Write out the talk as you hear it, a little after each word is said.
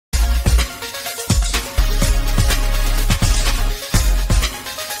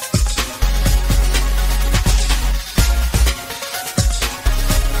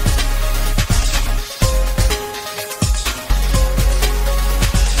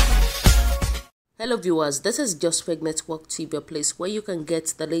Hello viewers, this is Ç0ÑTRΑPT TV, a place where you can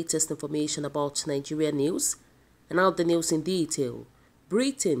get the latest information about Nigerian news. And now the news in detail.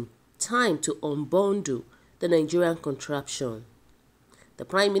 Britain, time to unbundle the Nigerian contraption. The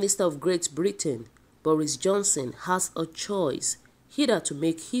Prime Minister of Great Britain, Boris Johnson, has a choice, either to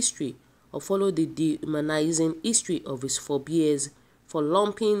make history or follow the dehumanizing history of his forebears for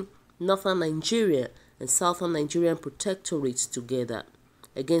lumping Northern Nigeria and Southern Nigerian protectorates together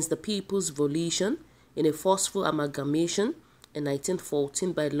against the people's volition in a forceful amalgamation in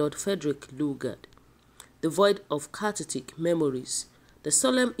 1914 by Lord Frederick Lugard. Devoid of cathartic memories, the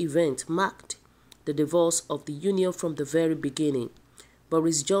solemn event marked the divorce of the Union from the very beginning.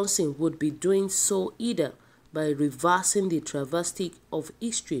 Boris Johnson would be doing so either by reversing the travesty of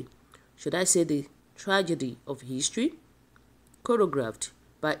history, should I say the tragedy of history, choreographed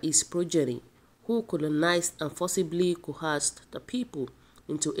by his progeny, who colonized and forcibly coerced the people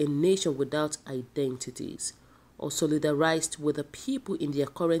into a nation without identities, or solidarized with the people in their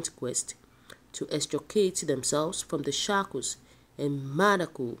current quest to extricate themselves from the shackles and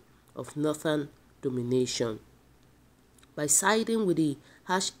manacle of northern domination. By siding with the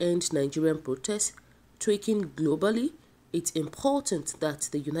harsh-end Nigerian protests tweaking globally, it's important that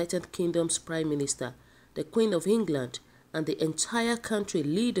the United Kingdom's Prime Minister, the Queen of England, and the entire country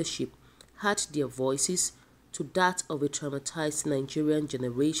leadership had their voices to that of a traumatized Nigerian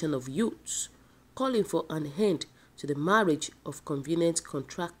generation of youths, calling for an end to the marriage of convenience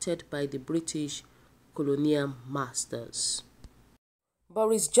contracted by the British colonial masters.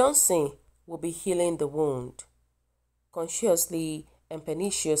 Boris Johnson will be healing the wound, consciously and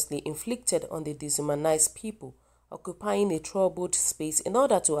perniciously inflicted on the dehumanized people occupying a troubled space in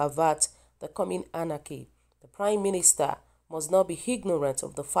order to avert the coming anarchy. The Prime Minister must not be ignorant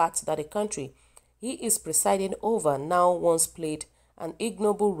of the fact that the country he is presiding over now once played an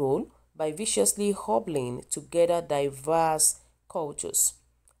ignoble role by viciously hobbling together diverse cultures,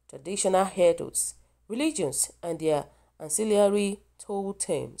 traditional heritage, religions, and their ancillary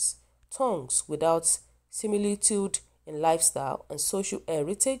totems, tongues without similitude in lifestyle and social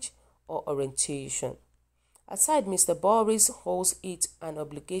heritage or orientation. Aside, Mr. Boris holds it an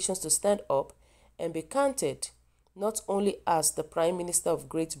obligation to stand up and be counted not only as the Prime Minister of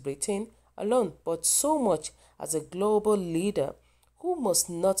Great Britain alone, but so much as a global leader who must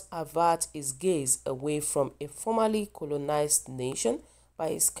not avert his gaze away from a formerly colonized nation by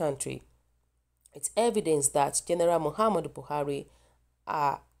his country. It's evidence that General Muhammadu Buhari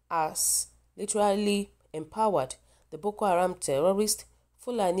has literally empowered the Boko Haram terrorist,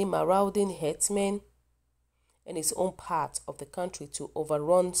 Fulani marauding herdsmen in his own part of the country to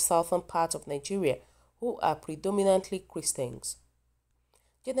overrun southern part of Nigeria, who are predominantly Christians.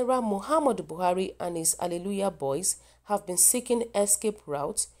 General Muhammadu Buhari and his Hallelujah boys have been seeking escape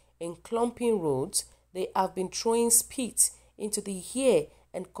routes in clumping roads. They have been throwing spit into the air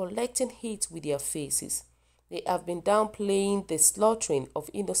and collecting heat with their faces. They have been downplaying the slaughtering of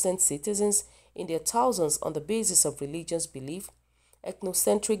innocent citizens in their thousands on the basis of religious belief,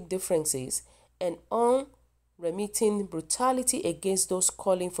 ethnocentric differences, and unremitting brutality against those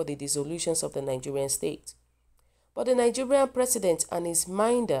calling for the dissolution of the Nigerian state. But the Nigerian president and his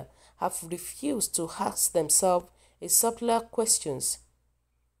minder have refused to ask themselves a subtler questions.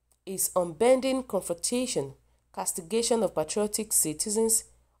 Is unbending confrontation, castigation of patriotic citizens,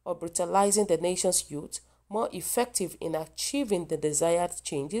 or brutalizing the nation's youth more effective in achieving the desired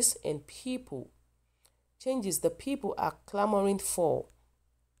changes in people? Changes the people are clamoring for.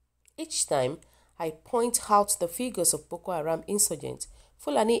 Each time I point out the figures of Boko Haram insurgents,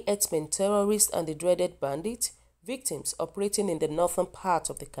 Fulani herdsmen terrorists, and the dreaded bandits, victims operating in the northern part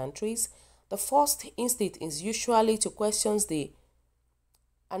of the countries, the first instinct is usually to question the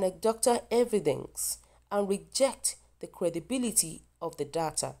anecdotal evidence and reject the credibility of the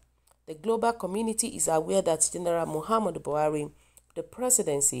data. The global community is aware that General Muhammadu Buhari, the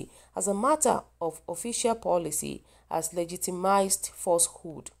presidency, as a matter of official policy, has legitimized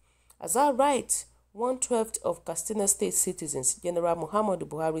falsehood. As I write, 1/12 of Katsina State citizens, General Muhammadu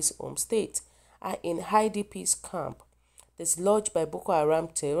Buhari's home state, are in IDP's camp, dislodged by Boko Haram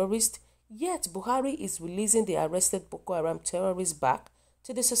terrorists, yet Buhari is releasing the arrested Boko Haram terrorists back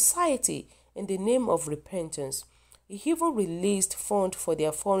to the society in the name of repentance. He even released funds for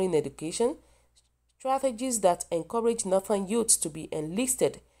their foreign education, strategies that encourage northern youths to be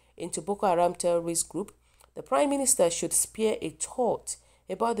enlisted into Boko Haram terrorist group. The Prime Minister should spare a thought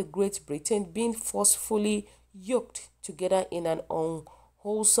about the Great Britain being forcefully yoked together in an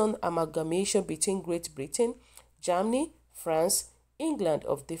unwholesome amalgamation between Great Britain, Germany, France, England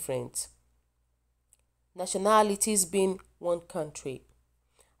of different nationalities being one country.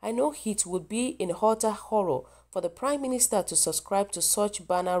 I know it would be in utter horror for the Prime Minister to subscribe to such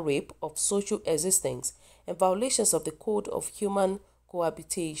banal rape of social existence and violations of the Code of Human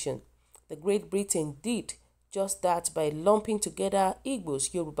Cohabitation. The Great Britain did just that by lumping together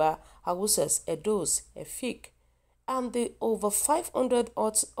Igbos, Yoruba, Hausas, Edos, Efik, and the over 500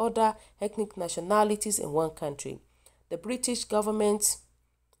 other ethnic nationalities in one country. The British government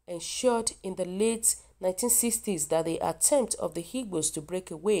ensured in the late 1960s that the attempt of the Igbos to break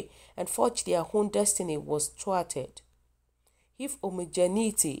away and forge their own destiny was thwarted. If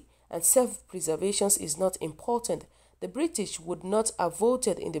homogeneity and self-preservation is not important, the British would not have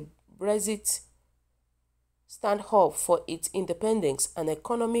voted in the Brexit standoff for its independence and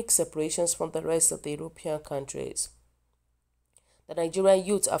economic separations from the rest of the European countries. The Nigerian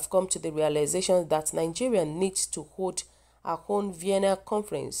youth have come to the realization that Nigeria needs to hold our own Vienna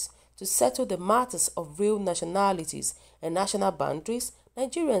conference to settle the matters of real nationalities and national boundaries.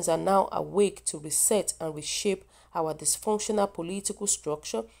 Nigerians are now awake to reset and reshape our dysfunctional political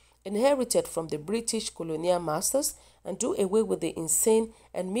structure inherited from the British colonial masters and do away with the insane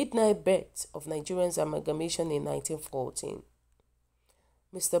and midnight birth of Nigerians' amalgamation in 1914.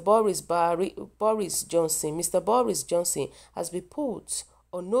 Mr. Boris Johnson has been put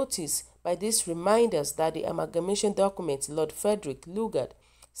on notice by these reminders that the amalgamation document Lord Frederick Lugard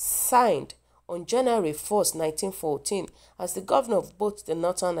signed on January 1, 1914, as the governor of both the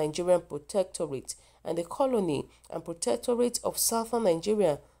Northern Nigerian Protectorate and the Colony and Protectorate of Southern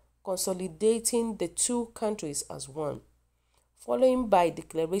Nigeria, consolidating the two countries as one. Following by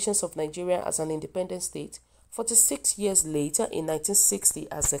declarations of Nigeria as an independent state, 46 years later in 1960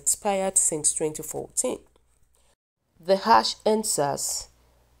 has expired since 2014. The #EndSARS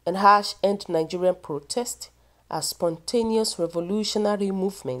and #EndNigerian protest are spontaneous revolutionary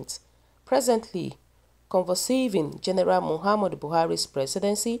movements presently convulsing General Muhammadu Buhari's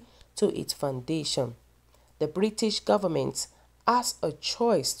presidency to its foundation. The British government has a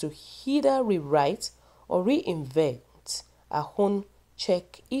choice to either rewrite or reinvent our own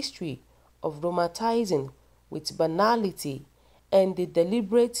check history of romanticizing with banality and the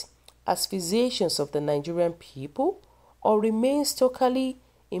deliberate asphyxiations of the Nigerian people, or remains totally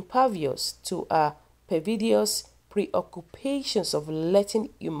impervious to our perfidious preoccupations of letting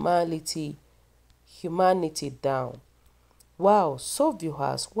humanity down. Wow, so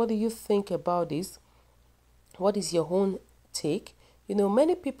viewers, what do you think about this? What is your own take? You know,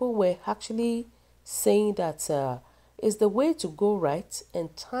 many people were actually saying that it's the way to go, right?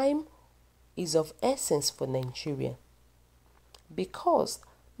 And time is of essence for Nigeria, because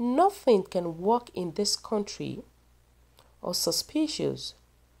nothing can work in this country or suspicious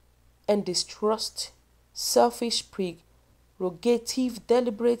and distrust, selfish prerogative,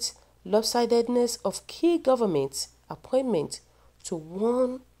 deliberate lopsidedness of key government appointment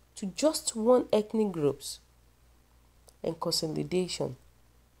to just one ethnic groups and consolidation.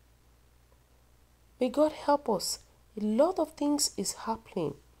 May God help us. A lot of things is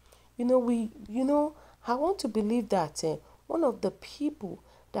happening. I want to believe that one of the people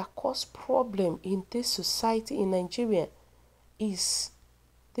that cause problem in this society in Nigeria is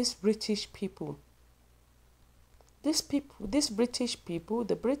these British people. These British people,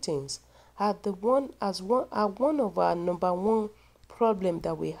 the Britons, are one of our number one problem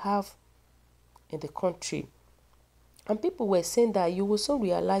that we have in the country. And people were saying that you will soon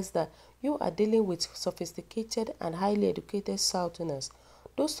realize that you are dealing with sophisticated and highly educated Southerners.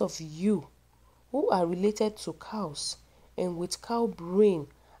 Those of you who are related to cows and with cow brain,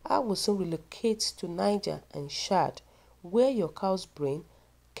 I will soon relocate to Niger and Chad, where your cow's brain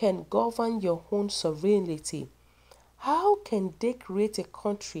can govern your own sovereignty. How can they create a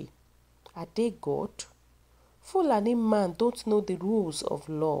country? Are they God? Fulani man don't know the rules of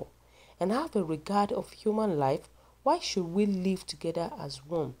law and have a regard of human life. Why should we live together as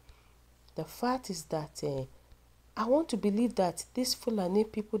one? The fact is that I want to believe that these Fulani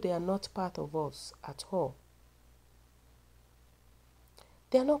people, they are not part of us at all.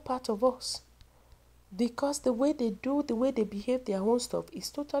 They are not part of us. Because the way they do, the way they behave, their own stuff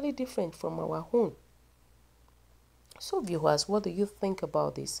is totally different from our own. So viewers, what do you think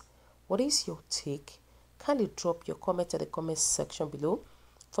about this? What is your take? Kindly drop your comment at the comment section below.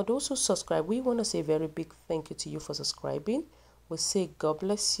 For those who subscribe, we want to say a very big thank you to you for subscribing. We say God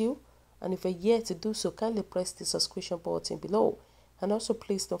bless you. And if you're yet to do so, kindly press the subscription button below. And also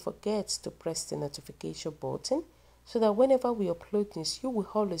please don't forget to press the notification button so that whenever we upload news, you will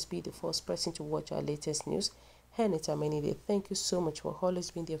always be the first person to watch our latest news anytime, any day. Thank you so much for always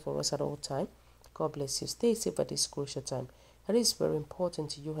being there for us at all time. God bless you. Stay safe at this crucial time. It is very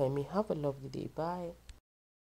important to you and me. Have a lovely day. Bye.